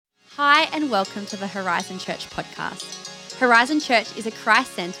and welcome to the Horizon Church podcast. Horizon Church is a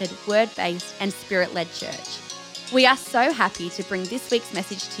Christ-centered, word-based and spirit-led church. We are so happy to bring this week's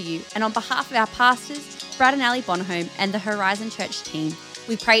message to you, and on behalf of our pastors, Brad and Ali Bonholm, and the Horizon Church team,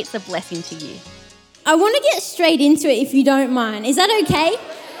 we pray it's a blessing to you. I want to get straight into it if you don't mind. Is that okay?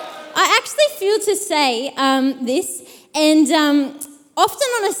 I actually feel to say this, and often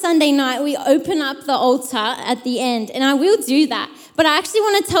on a Sunday night we open up the altar at the end, and I will do that. But I actually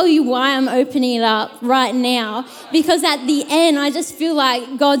want to tell you why I'm opening it up right now, because at the end I just feel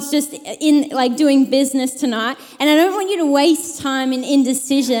like God's just doing business tonight, and I don't want you to waste time in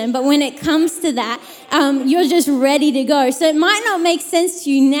indecision, but when it comes to that, you're just ready to go. So it might not make sense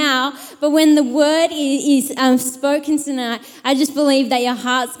to you now, but when the word is spoken tonight, I just believe that your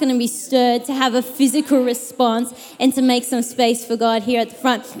heart's going to be stirred to have a physical response and to make some space for God here at the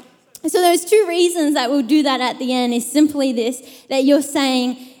front. So there's two reasons that we'll do that at the end is simply this, that you're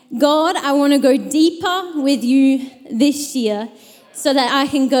saying, God, I want to go deeper with you this year so that I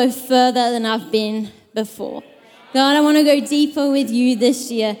can go further than I've been before. God, I want to go deeper with you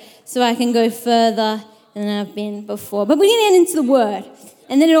this year so I can go further than I've been before. But we're going to get into the word,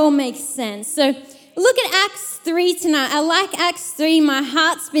 and then it all makes sense. So look at Acts 3 tonight. I like Acts 3. My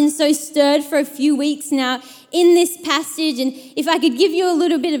heart's been so stirred for a few weeks now in this passage. And if I could give you a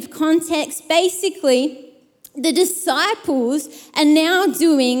little bit of context, basically, the disciples are now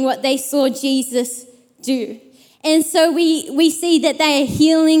doing what they saw Jesus do. And so we see that they are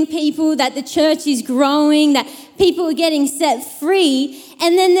healing people, that the church is growing, that people are getting set free.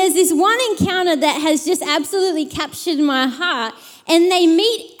 And then there's this one encounter that has just absolutely captured my heart. And they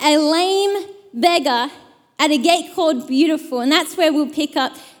meet a lame beggar at a gate called Beautiful. And that's where we'll pick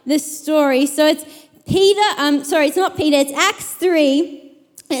up the story. So it's it's Acts 3.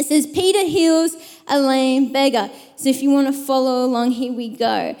 And it says, Peter heals a lame beggar. So if you want to follow along, here we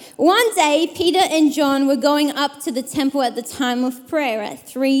go. One day, Peter and John were going up to the temple at the time of prayer at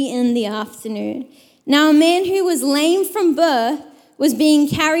 3 p.m. Now a man who was lame from birth was being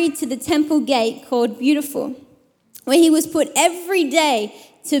carried to the temple gate called Beautiful, where he was put every day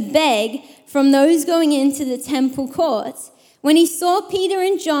to beg from those going into the temple courts. When he saw Peter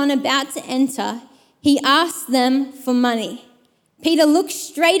and John about to enter, he asked them for money. Peter looked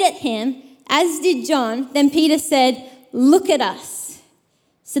straight at him, as did John. Then Peter said, "Look at us."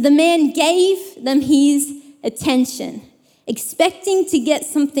 So the man gave them his attention, expecting to get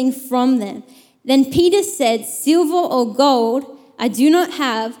something from them. Then Peter said, "Silver or gold I do not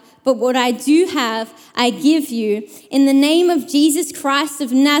have, but what I do have I give you. In the name of Jesus Christ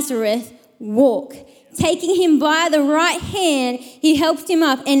of Nazareth, walk." Taking him by the right hand, he helped him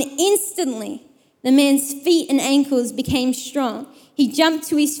up, and instantly the man's feet and ankles became strong. He jumped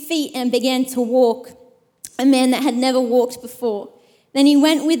to his feet and began to walk, a man that had never walked before. Then he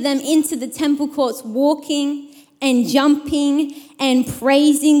went with them into the temple courts, walking and jumping and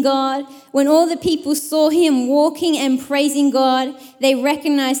praising God. When all the people saw him walking and praising God, they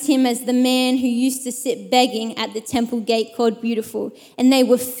recognized him as the man who used to sit begging at the temple gate called Beautiful, and they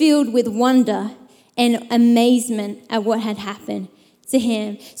were filled with wonder and amazement at what had happened to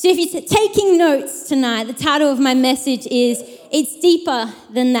him. So if you're taking notes tonight, the title of my message is, It's Deeper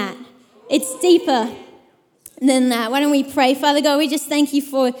Than That. It's deeper than that. Why don't we pray? Father God, we just thank you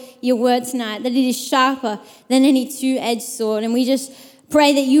for your word tonight, that it is sharper than any two-edged sword. And we just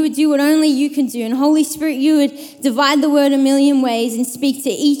pray that you would do what only you can do. And Holy Spirit, you would divide the word a million ways and speak to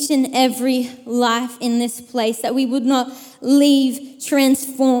each and every life in this place, that we would not leave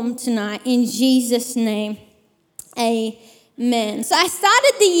transformed tonight. In Jesus' name, amen. So I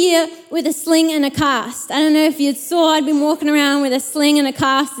started the year with a sling and a cast. I don't know if you saw, I'd been walking around with a sling and a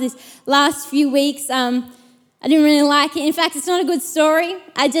cast this last few weeks. I didn't really like it. In fact, it's not a good story.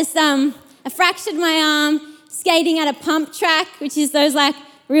 I fractured my arm skating at a pump track, which is those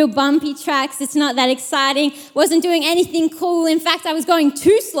real bumpy tracks. It's not that exciting. Wasn't doing anything cool. In fact, I was going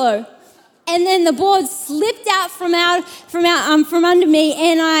too slow. And then the board slipped out from under me,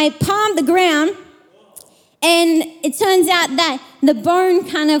 and I palmed the ground. And it turns out that the bone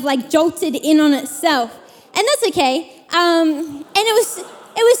kind of jolted in on itself. And that's okay. And it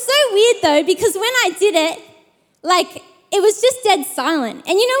was so weird though, because when I did it, it was just dead silent.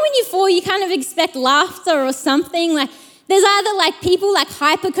 And you know when you fall, you kind of expect laughter or something. There's either people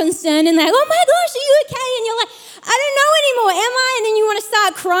hyper concerned and oh my gosh, are you okay? And you're I don't know anymore, am I? And then you want to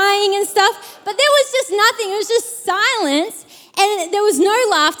start crying and stuff. But there was just nothing. It was just silence. And there was no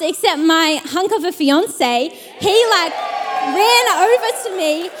laughter except my hunk of a fiance. He ran over to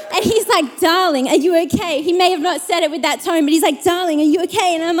me and he's "Darling, are you okay?" He may have not said it with that tone, but he's "Darling, are you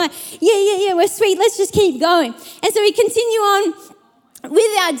okay?" And I'm yeah, we're sweet. Let's just keep going. And so we continue on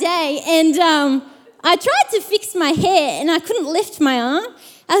with our day, and I tried to fix my hair, and I couldn't lift my arm.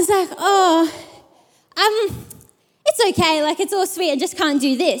 I was like, it's okay, like it's all sweet, I just can't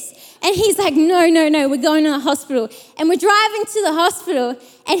do this. And he's like, no, we're going to the hospital. And we're driving to the hospital,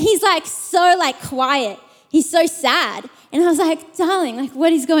 and he's like so like quiet. He's so sad. And I was like, darling, like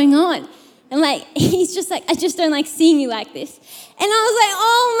what is going on? And like, he's just like, I just don't like seeing you like this. And I was like,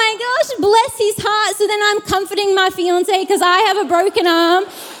 oh my gosh, bless his heart. So then I'm comforting my fiance because I have a broken arm.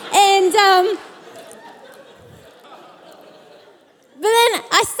 And but then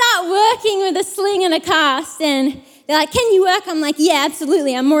I start working with a sling and a cast, and they're like, can you work? I'm like, yeah,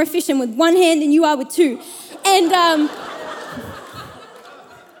 absolutely. I'm more efficient with one hand than you are with two. And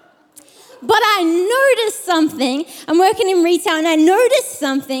but I noticed something. I'm working in retail, and I noticed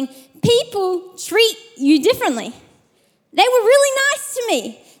something. People treat you differently. They were really nice to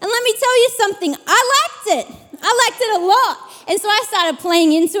me. And let me tell you something, I liked it. I liked it a lot. And so I started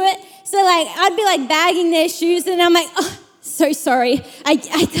playing into it. So like, I'd be like bagging their shoes, and I'm like, oh, so sorry, I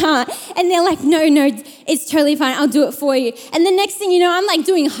can't. And they're like, no, it's totally fine, I'll do it for you. And the next thing you know, I'm like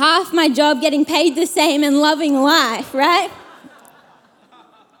doing half my job, getting paid the same and loving life, right?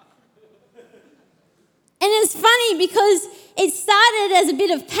 And it's funny because it started as a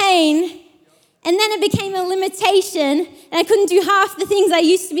bit of pain, and then it became a limitation, and I couldn't do half the things I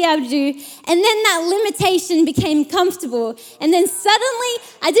used to be able to do. And then that limitation became comfortable. And then suddenly,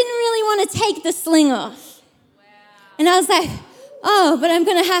 I didn't really want to take the sling off. Wow. And I was like, oh, but I'm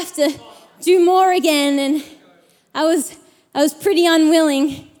going to have to do more again. And I was pretty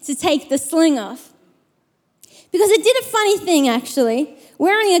unwilling to take the sling off. Because it did a funny thing, actually.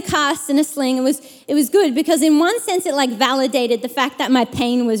 Wearing a cast and a sling, it was good because in one sense, it like validated the fact that my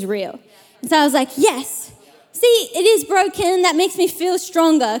pain was real. And so I was like, yes, see, it is broken. That makes me feel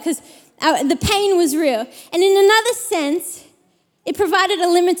stronger because the pain was real. And in another sense, it provided a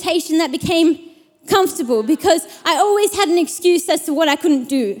limitation that became comfortable because I always had an excuse as to what I couldn't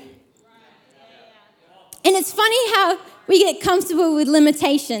do. And it's funny how we get comfortable with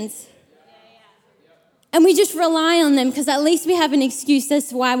limitations and we just rely on them because at least we have an excuse as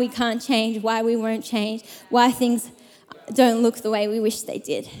to why we can't change, why we won't change, why things don't look the way we wish they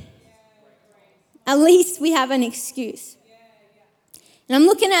did. At least we have an excuse. And I'm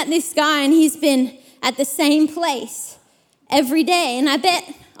looking at this guy, and he's been at the same place every day. And I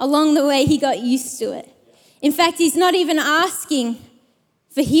bet along the way he got used to it. In fact, he's not even asking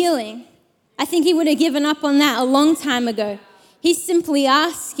for healing. I think he would have given up on that a long time ago. He's simply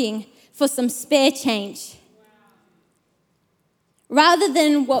asking for some spare change, rather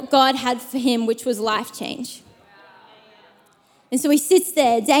than what God had for him, which was life change. And so he sits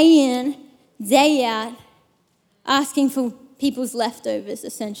there day in, day out, asking for people's leftovers,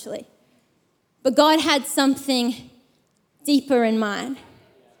 essentially. But God had something deeper in mind.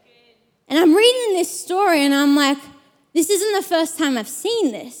 And I'm reading this story, and I'm like, this isn't the first time I've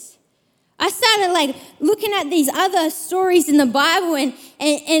seen this. I started like looking at these other stories in the Bible, and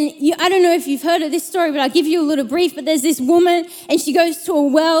I don't know if you've heard of this story, but I'll give you a little brief. But there's this woman, and she goes to a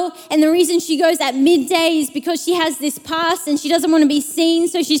well, and the reason she goes at midday is because she has this past, and she doesn't want to be seen,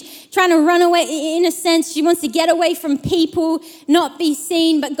 so she's trying to run away. In a sense, she wants to get away from people, not be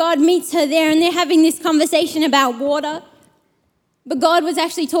seen, but God meets her there, and they're having this conversation about water. But God was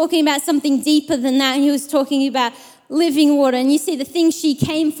actually talking about something deeper than that, and he was talking about living water. And you see, the thing she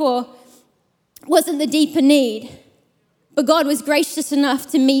came for wasn't the deeper need, but God was gracious enough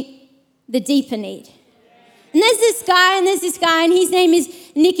to meet the deeper need. And there's this guy, and his name is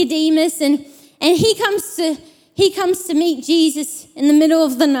Nicodemus, and he comes to meet Jesus in the middle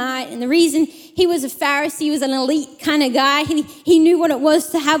of the night. And the reason he was a Pharisee, he was an elite kind of guy. He knew what it was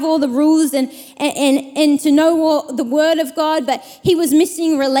to have all the rules and to know all the word of God, but he was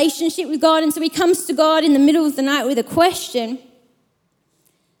missing relationship with God. And so he comes to God in the middle of the night with a question.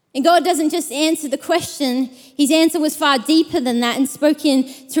 And God doesn't just answer the question. His answer was far deeper than that and spoke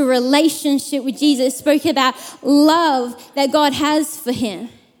into relationship with Jesus, spoke about love that God has for him.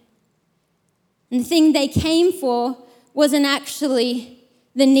 And the thing they came for wasn't actually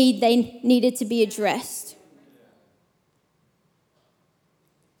the need they needed to be addressed.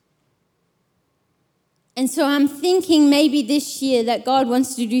 And so I'm thinking maybe this year that God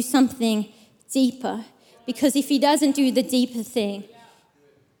wants to do something deeper, because if he doesn't do the deeper thing,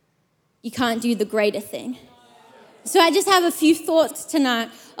 you can't do the greater thing. So I just have a few thoughts tonight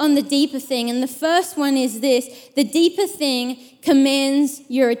on the deeper thing. And the first one is this: the deeper thing commands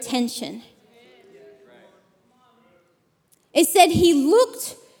your attention. It said he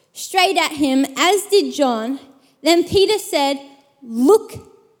looked straight at him, as did John. Then Peter said, "Look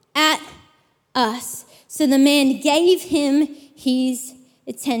at us." So the man gave him his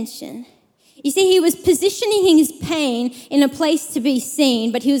attention. You see, he was positioning his pain in a place to be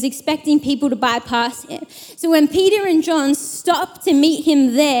seen, but he was expecting people to bypass him. So when Peter and John stopped to meet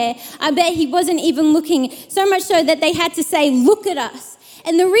him there, I bet he wasn't even looking, so much so that they had to say, "Look at us."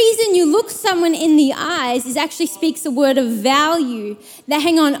 And the reason you look someone in the eyes is actually speaks a word of value. That,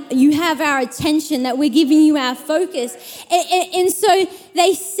 hang on, you have our attention, that we're giving you our focus. And so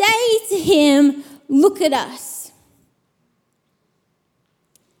they say to him, "Look at us."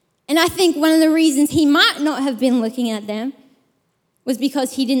 And I think one of the reasons he might not have been looking at them was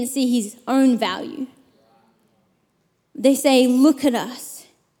because he didn't see his own value. They say, "Look at us,"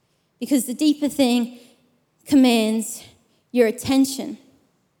 because the deeper thing commands your attention.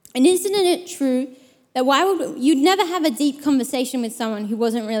 And isn't it true that you'd never have a deep conversation with someone who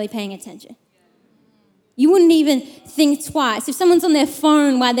wasn't really paying attention? You wouldn't even think twice. If someone's on their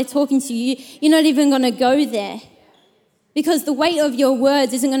phone while they're talking to you, you're not even going to go there, because the weight of your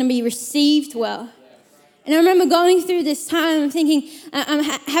words isn't going to be received well. And I remember going through this time, thinking, I'm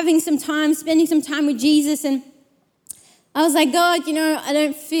having some time, spending some time with Jesus, and I was like, "God, I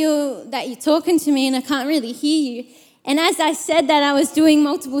don't feel that you're talking to me, and I can't really hear you." And as I said that, I was doing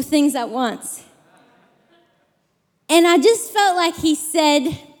multiple things at once. And I just felt like he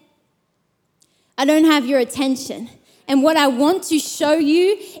said, "I don't have your attention. And what I want to show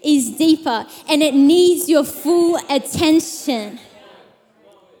you is deeper, and it needs your full attention."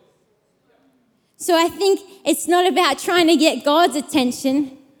 So I think it's not about trying to get God's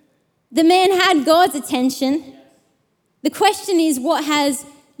attention. The man had God's attention. The question is, what has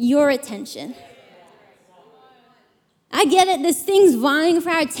your attention? I get it, there's things vying for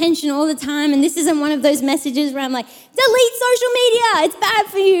our attention all the time, and this isn't one of those messages where I'm like, delete social media, it's bad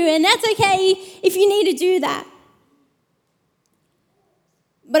for you, and that's okay if you need to do that.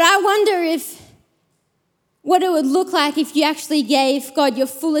 But I wonder what it would look like if you actually gave God your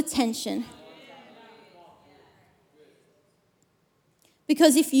full attention.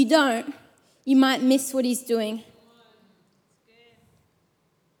 Because if you don't, you might miss what he's doing.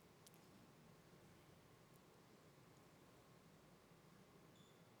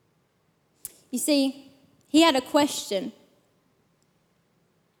 You see, he had a question.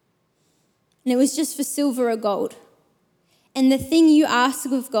 And it was just for silver or gold. And the thing you ask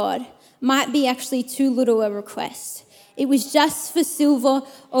of God might be actually too little a request. It was just for silver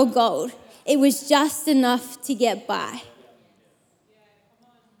or gold. It was just enough to get by.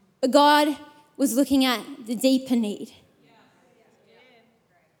 But God was looking at the deeper need.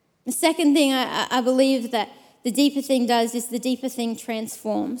 The second thing I believe that the deeper thing does is the deeper thing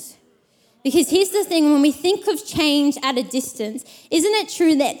transforms. Because here's the thing, when we think of change at a distance, isn't it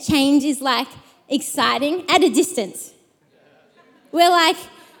true that change is like exciting at a distance? We're like,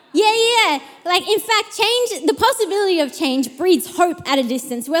 yeah. Like, in fact, change, the possibility of change breeds hope at a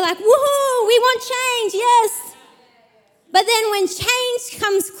distance. We're like, woohoo, we want change, yes. But then when change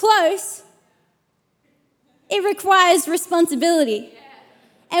comes close, it requires responsibility.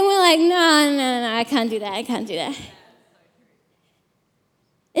 And we're like, no, I can't do that.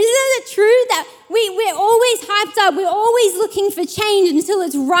 Isn't it true that we're always hyped up, we're always looking for change until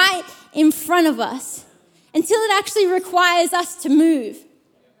it's right in front of us, until it actually requires us to move?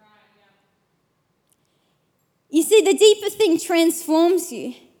 You see, the deeper thing transforms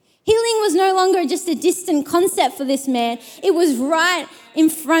you. Healing was no longer just a distant concept for this man. It was right in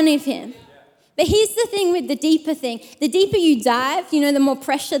front of him. But here's the thing with the deeper thing. The deeper you dive, the more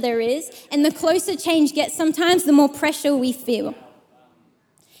pressure there is. And the closer change gets sometimes, the more pressure we feel.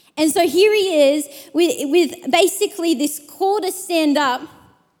 And so here he is with basically this call to stand up.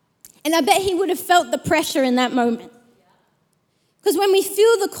 And I bet he would have felt the pressure in that moment. Because when we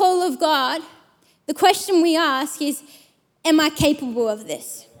feel the call of God, the question we ask is, am I capable of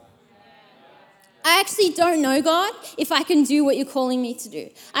this? I actually don't know, God, if I can do what you're calling me to do.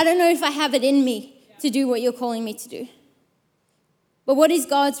 I don't know if I have it in me to do what you're calling me to do. But what is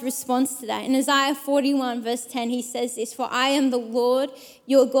God's response to that? In Isaiah 41 verse 10, he says this, "For I am the Lord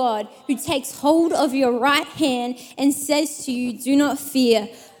your God, who takes hold of your right hand and says to you, do not fear,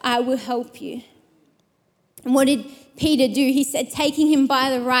 I will help you." And what did Peter do? He said, taking him by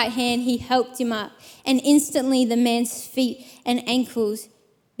the right hand, he helped him up. And instantly the man's feet and ankles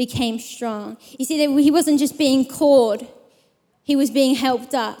became strong. You see, that he wasn't just being called, he was being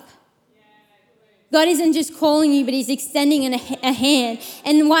helped up. God isn't just calling you, but he's extending a hand.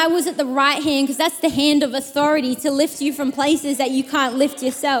 And why was it the right hand? Because that's the hand of authority to lift you from places that you can't lift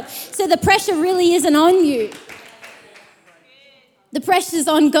yourself. So the pressure really isn't on you. The pressure's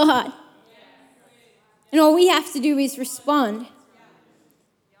on God. And all we have to do is respond.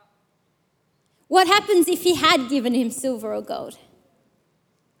 What happens if he had given him silver or gold?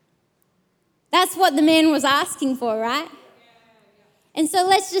 That's what the man was asking for, right? And so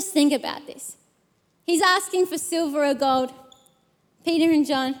let's just think about this. He's asking for silver or gold. Peter and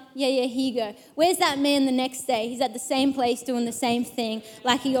John, yeah, here you go. Where's that man the next day? He's at the same place doing the same thing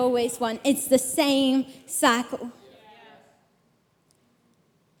like he always won. It's the same cycle.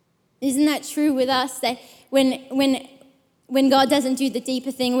 Isn't that true with us? That when God doesn't do the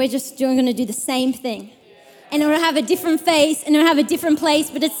deeper thing, we're just going to do the same thing. And it'll have a different face and it'll have a different place,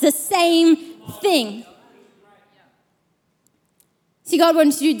 but it's the same thing. See, God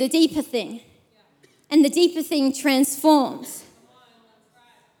wants to do the deeper thing. And the deeper thing transforms.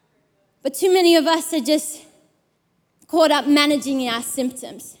 But too many of us are just caught up managing our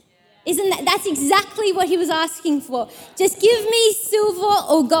symptoms. That's exactly what he was asking for. Just give me silver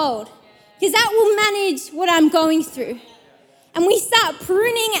or gold, because that will manage what I'm going through. And we start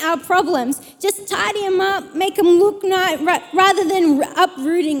pruning our problems, just tidy them up, make them look nice, rather than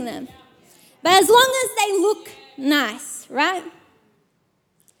uprooting them. But as long as they look nice, right?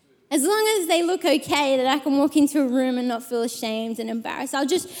 As long as they look okay, that I can walk into a room and not feel ashamed and embarrassed, I'll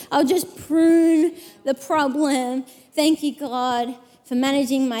just prune the problem. Thank you, God, for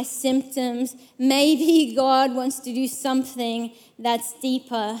managing my symptoms. Maybe God wants to do something that's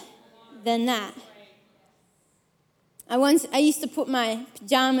deeper than that. I used to put my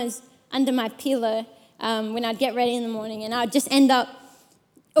pajamas under my pillow when I'd get ready in the morning, and I'd just end up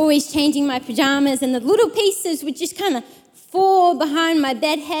always changing my pajamas, and the little pieces would just kind of fall behind my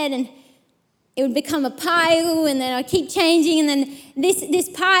bed head, and it would become a pile, and then I'd keep changing, and then this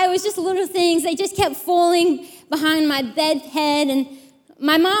pile was just little things. They just kept falling behind my bed head, and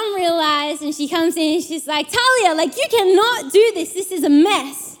my mom realized, and she comes in, and she's like, Talia, like, you cannot do this. This is a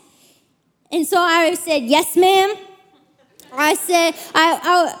mess. And so I said, yes, ma'am. I said,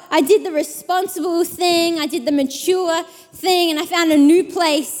 I did the responsible thing, I did the mature thing, and I found a new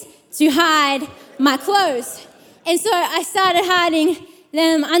place to hide my clothes. And so I started hiding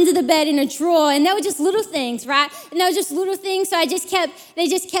them under the bed in a drawer, and they were just little things, right? And they were just little things, so they just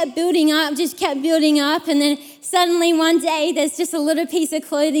kept building up, and then suddenly one day there's just a little piece of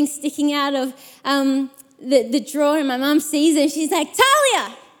clothing sticking out of the drawer, and my mom sees it, and she's like,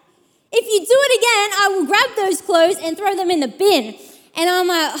 Talia, if you do it again, I will grab those clothes and throw them in the bin. And I'm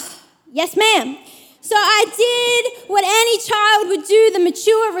like, oh, yes, ma'am. So I did what any child would do, the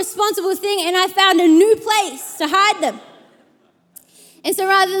mature, responsible thing, and I found a new place to hide them. And so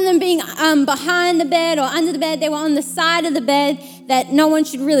rather than them being behind the bed or under the bed, they were on the side of the bed that no one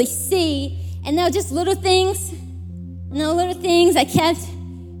should really see. And they were just little things. And the little things I kept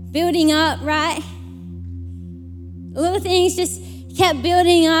building up, right? The little things just kept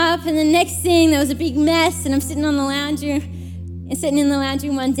building up, and the next thing, there was a big mess, and I'm sitting in the lounge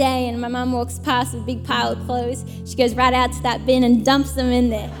room one day, and my mum walks past with a big pile of clothes. She goes right out to that bin and dumps them in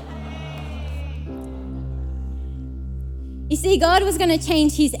there. You see, God was going to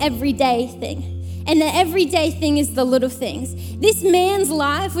change his everyday thing, and the everyday thing is the little things. This man's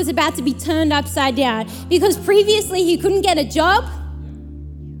life was about to be turned upside down because previously he couldn't get a job.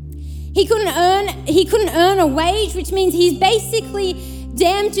 He couldn't earn a wage, which means he's basically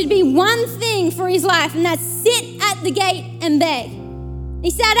damned to be one thing for his life, and that's sit at the gate and beg.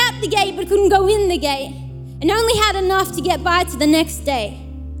 He sat at the gate but couldn't go in the gate, and only had enough to get by to the next day.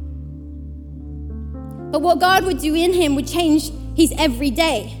 But what God would do in him would change his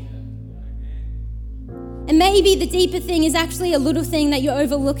everyday. And maybe the deeper thing is actually a little thing that you're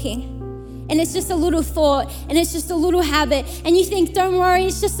overlooking. And it's just a little thought, and it's just a little habit, and you think, don't worry,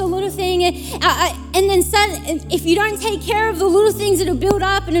 it's just a little thing. And then if you don't take care of the little things, it'll build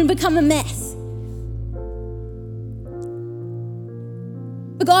up and it'll become a mess.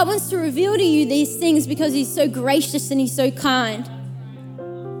 But God wants to reveal to you these things because he's so gracious and he's so kind.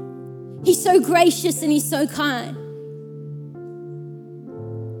 He's so gracious and he's so kind.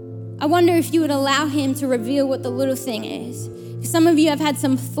 I wonder if you would allow him to reveal what the little thing is. Some of you have had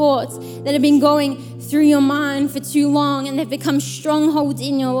some thoughts that have been going through your mind for too long, and they've become strongholds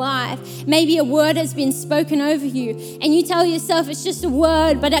in your life. Maybe a word has been spoken over you, and you tell yourself it's just a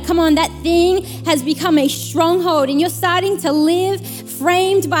word, but come on, that thing has become a stronghold, and you're starting to live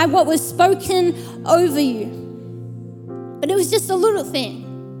framed by what was spoken over you. But it was just a little thing.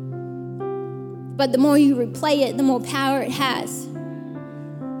 But the more you replay it, the more power it has.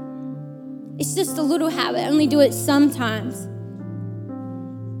 It's just a little habit. I only do it sometimes.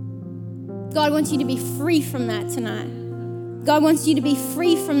 God wants you to be free from that tonight. God wants you to be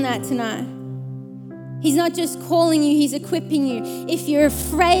free from that tonight. He's not just calling you, he's equipping you. If you're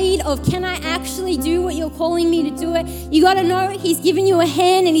afraid of, can I actually do what you're calling me to do it? You got to know he's giving you a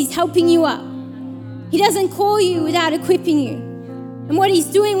hand and he's helping you up. He doesn't call you without equipping you. And what he's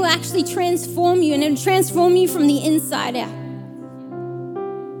doing will actually transform you, and it'll transform you from the inside out.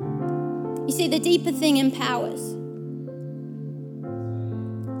 You see, the deeper thing empowers.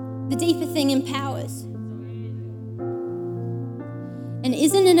 The deeper thing empowers. And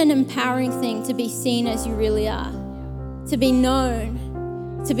isn't it an empowering thing to be seen as you really are? To be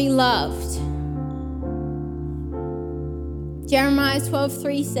known, to be loved. Jeremiah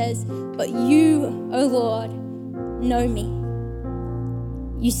 12:3 says, "But you, O Lord, know me.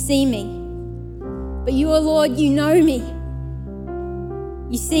 You see me. But you, O Lord, you know me.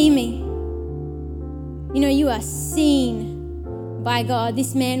 You see me." You know, you are seen by God.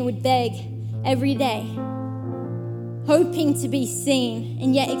 This man would beg every day, hoping to be seen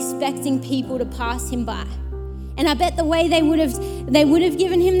and yet expecting people to pass him by. And I bet the way they would have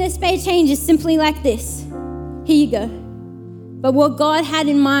given him their spare change is simply like this. Here you go. But what God had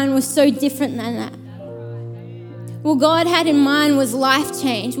in mind was so different than that. What God had in mind was life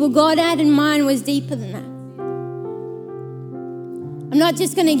change. What God had in mind was deeper than that. I'm not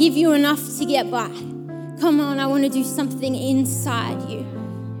just going to give you enough to get by. Come on, I want to do something inside you.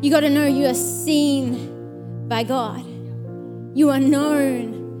 You got to know you are seen by God. You are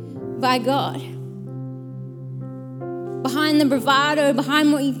known by God. Behind the bravado,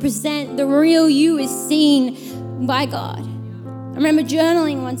 behind what you present, the real you is seen by God. I remember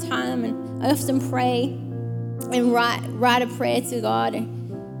journaling one time, and I often pray and write a prayer to God.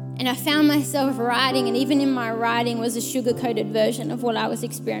 And I found myself writing, and even in my writing was a sugar-coated version of what I was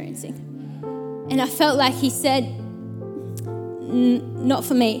experiencing. And I felt like he said, not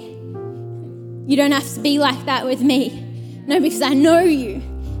for me. You don't have to be like that with me. No, because I know you,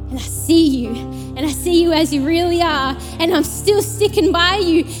 and I see you, and I see you as you really are, and I'm still sticking by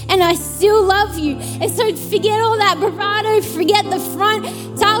you, and I still love you. And so forget all that bravado, forget the front.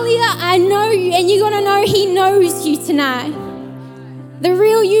 Talia, I know you, and you're going to know he knows you tonight. The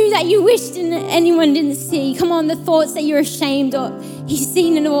real you that you wished anyone didn't see. Come on, the thoughts that you're ashamed of. He's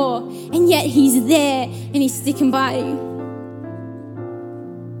seen it all, and yet he's there, and he's sticking by you.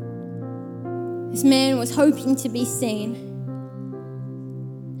 This man was hoping to be seen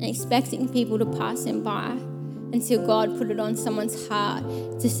and expecting people to pass him by until God put it on someone's heart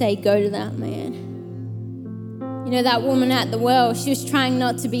to say, go to that man. You know, that woman at the well, she was trying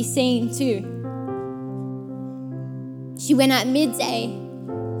not to be seen too. She went at midday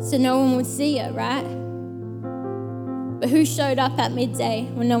so no one would see her, right? But who showed up at midday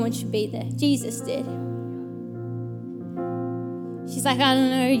when no one should be there? Jesus did. She's like, I don't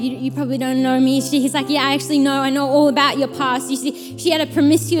know, you probably don't know me. He's like, yeah, I actually know. I know all about your past. You see, she had a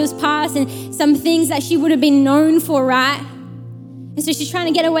promiscuous past and some things that she would have been known for, right? And so she's trying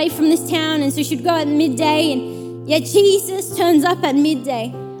to get away from this town, and so she'd go at midday, and yet Jesus turns up at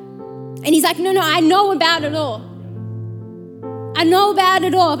midday. And he's like, no, I know about it all. I know about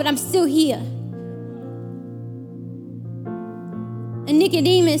it all, but I'm still here. And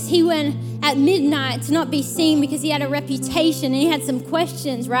Nicodemus, he went at midnight to not be seen because he had a reputation and he had some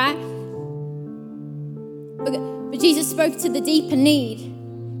questions, right? But Jesus spoke to the deeper need.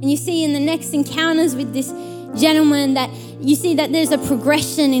 And you see in the next encounters with this gentleman that you see that there's a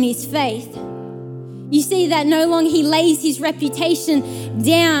progression in his faith. You see that no longer he lays his reputation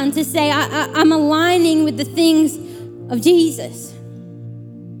down to say, I'm aligning with the things of Jesus.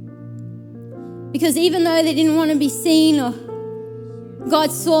 Because even though they didn't want to be seen, or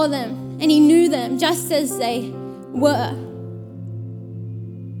God saw them and he knew them just as they were.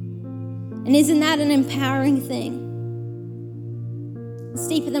 And isn't that an empowering thing? It's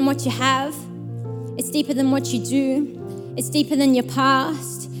deeper than what you have. It's deeper than what you do. It's deeper than your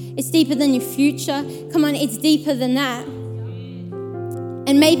past. It's deeper than your future. Come on, it's deeper than that.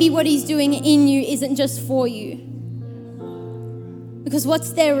 And maybe what he's doing in you isn't just for you. Because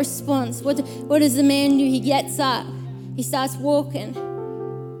what's their response? What does the man do? He gets up. He starts walking.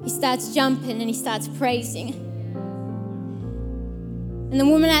 He starts jumping and he starts praising. And the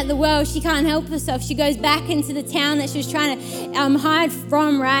woman at the well, she can't help herself. She goes back into the town that she was trying to hide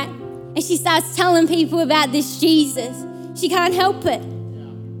from, right? And she starts telling people about this Jesus. She can't help it.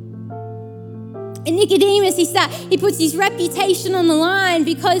 And Nicodemus, he puts his reputation on the line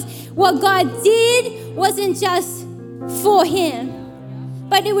because what God did wasn't just for him,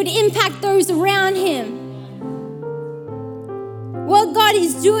 but it would impact those around him. What God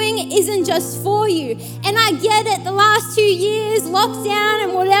is doing isn't just for you. And I get it, the last 2 years, lockdown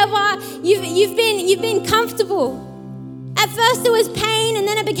and whatever, you've been comfortable. At first it was pain, and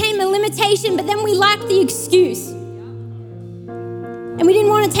then it became a limitation, but then we liked the excuse. And we didn't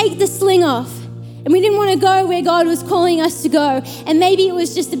want to take the sling off. And we didn't want to go where God was calling us to go. And maybe it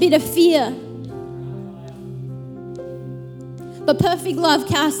was just a bit of fear. But perfect love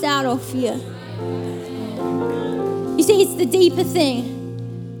casts out all fear. You see, it's the deeper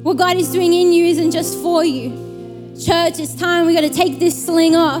thing. What God is doing in you isn't just for you. Church, it's time. We got to take this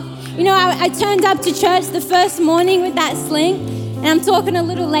sling off. You know, I turned up to church the first morning with that sling, and I'm talking to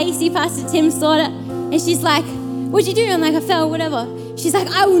little Lacey, Pastor Tim's daughter, and she's like, "What'd you do?" I'm like, "I fell, whatever." She's like,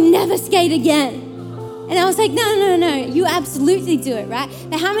 "I will never skate again." And I was like, no, you absolutely do it, right?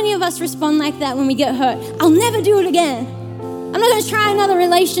 But how many of us respond like that when we get hurt? I'll never do it again. I'm not going to try another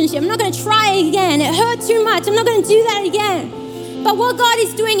relationship. I'm not going to try it again. It hurt too much. I'm not going to do that again. But what God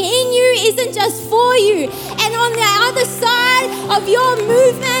is doing in you isn't just for you. And on the other side of your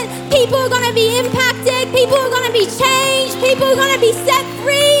movement, people are going to be impacted. People are going to be changed. People are going to be set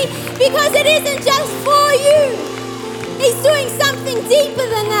free because it isn't just for you. He's doing something deeper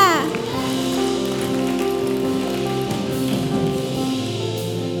than that.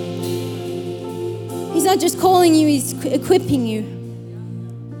 He's not just calling you, he's equipping you.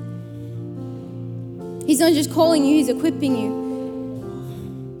 He's not just calling you, he's equipping you.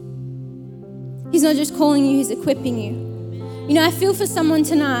 He's not just calling you, he's equipping you. You know, I feel for someone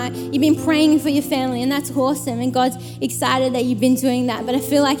tonight, you've been praying for your family, and that's awesome, and God's excited that you've been doing that, but I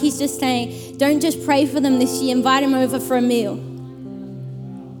feel like he's just saying, don't just pray for them this year, invite them over for a meal.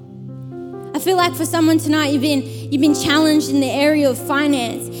 I feel like for someone tonight, you've been challenged in the area of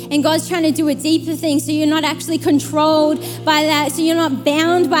finance, and God's trying to do a deeper thing so you're not actually controlled by that, so you're not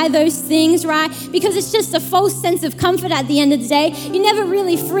bound by those things, right? Because it's just a false sense of comfort at the end of the day. You're never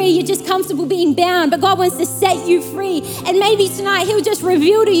really free. You're just comfortable being bound, but God wants to set you free. And maybe tonight he'll just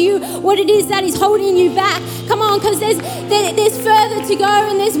reveal to you what it is that is holding you back. Come on, because there's further to go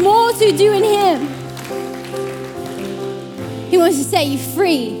and there's more to do in him. He wants to set you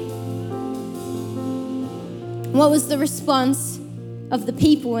free. What was the response of the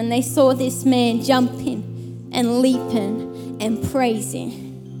people when they saw this man jumping and leaping and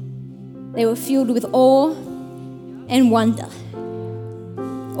praising? They were filled with awe and wonder,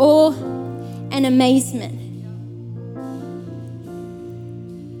 awe and amazement.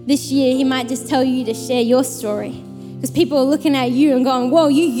 This year, he might just tell you to share your story because people are looking at you and going, "Whoa,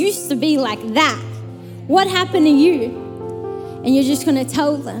 you used to be like that. What happened to you?" And you're just going to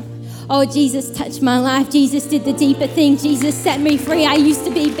tell them, "Oh, Jesus touched my life. Jesus did the deeper thing. Jesus set me free. I used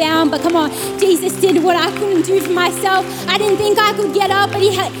to be bound, but come on, Jesus did what I couldn't do for myself. I didn't think I could get up, but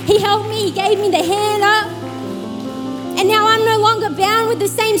he helped me. He gave me the hand up. And now I'm no longer bound with the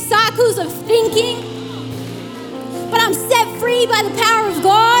same cycles of thinking, but I'm set free by the power of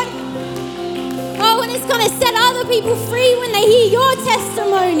God." Oh, and it's going to set other people free when they hear your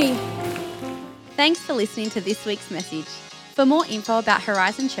testimony. Thanks for listening to this week's message. For more info about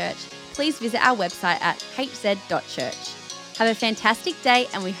Horizon Church, please visit our website at hz.church. Have a fantastic day,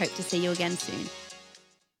 and we hope to see you again soon.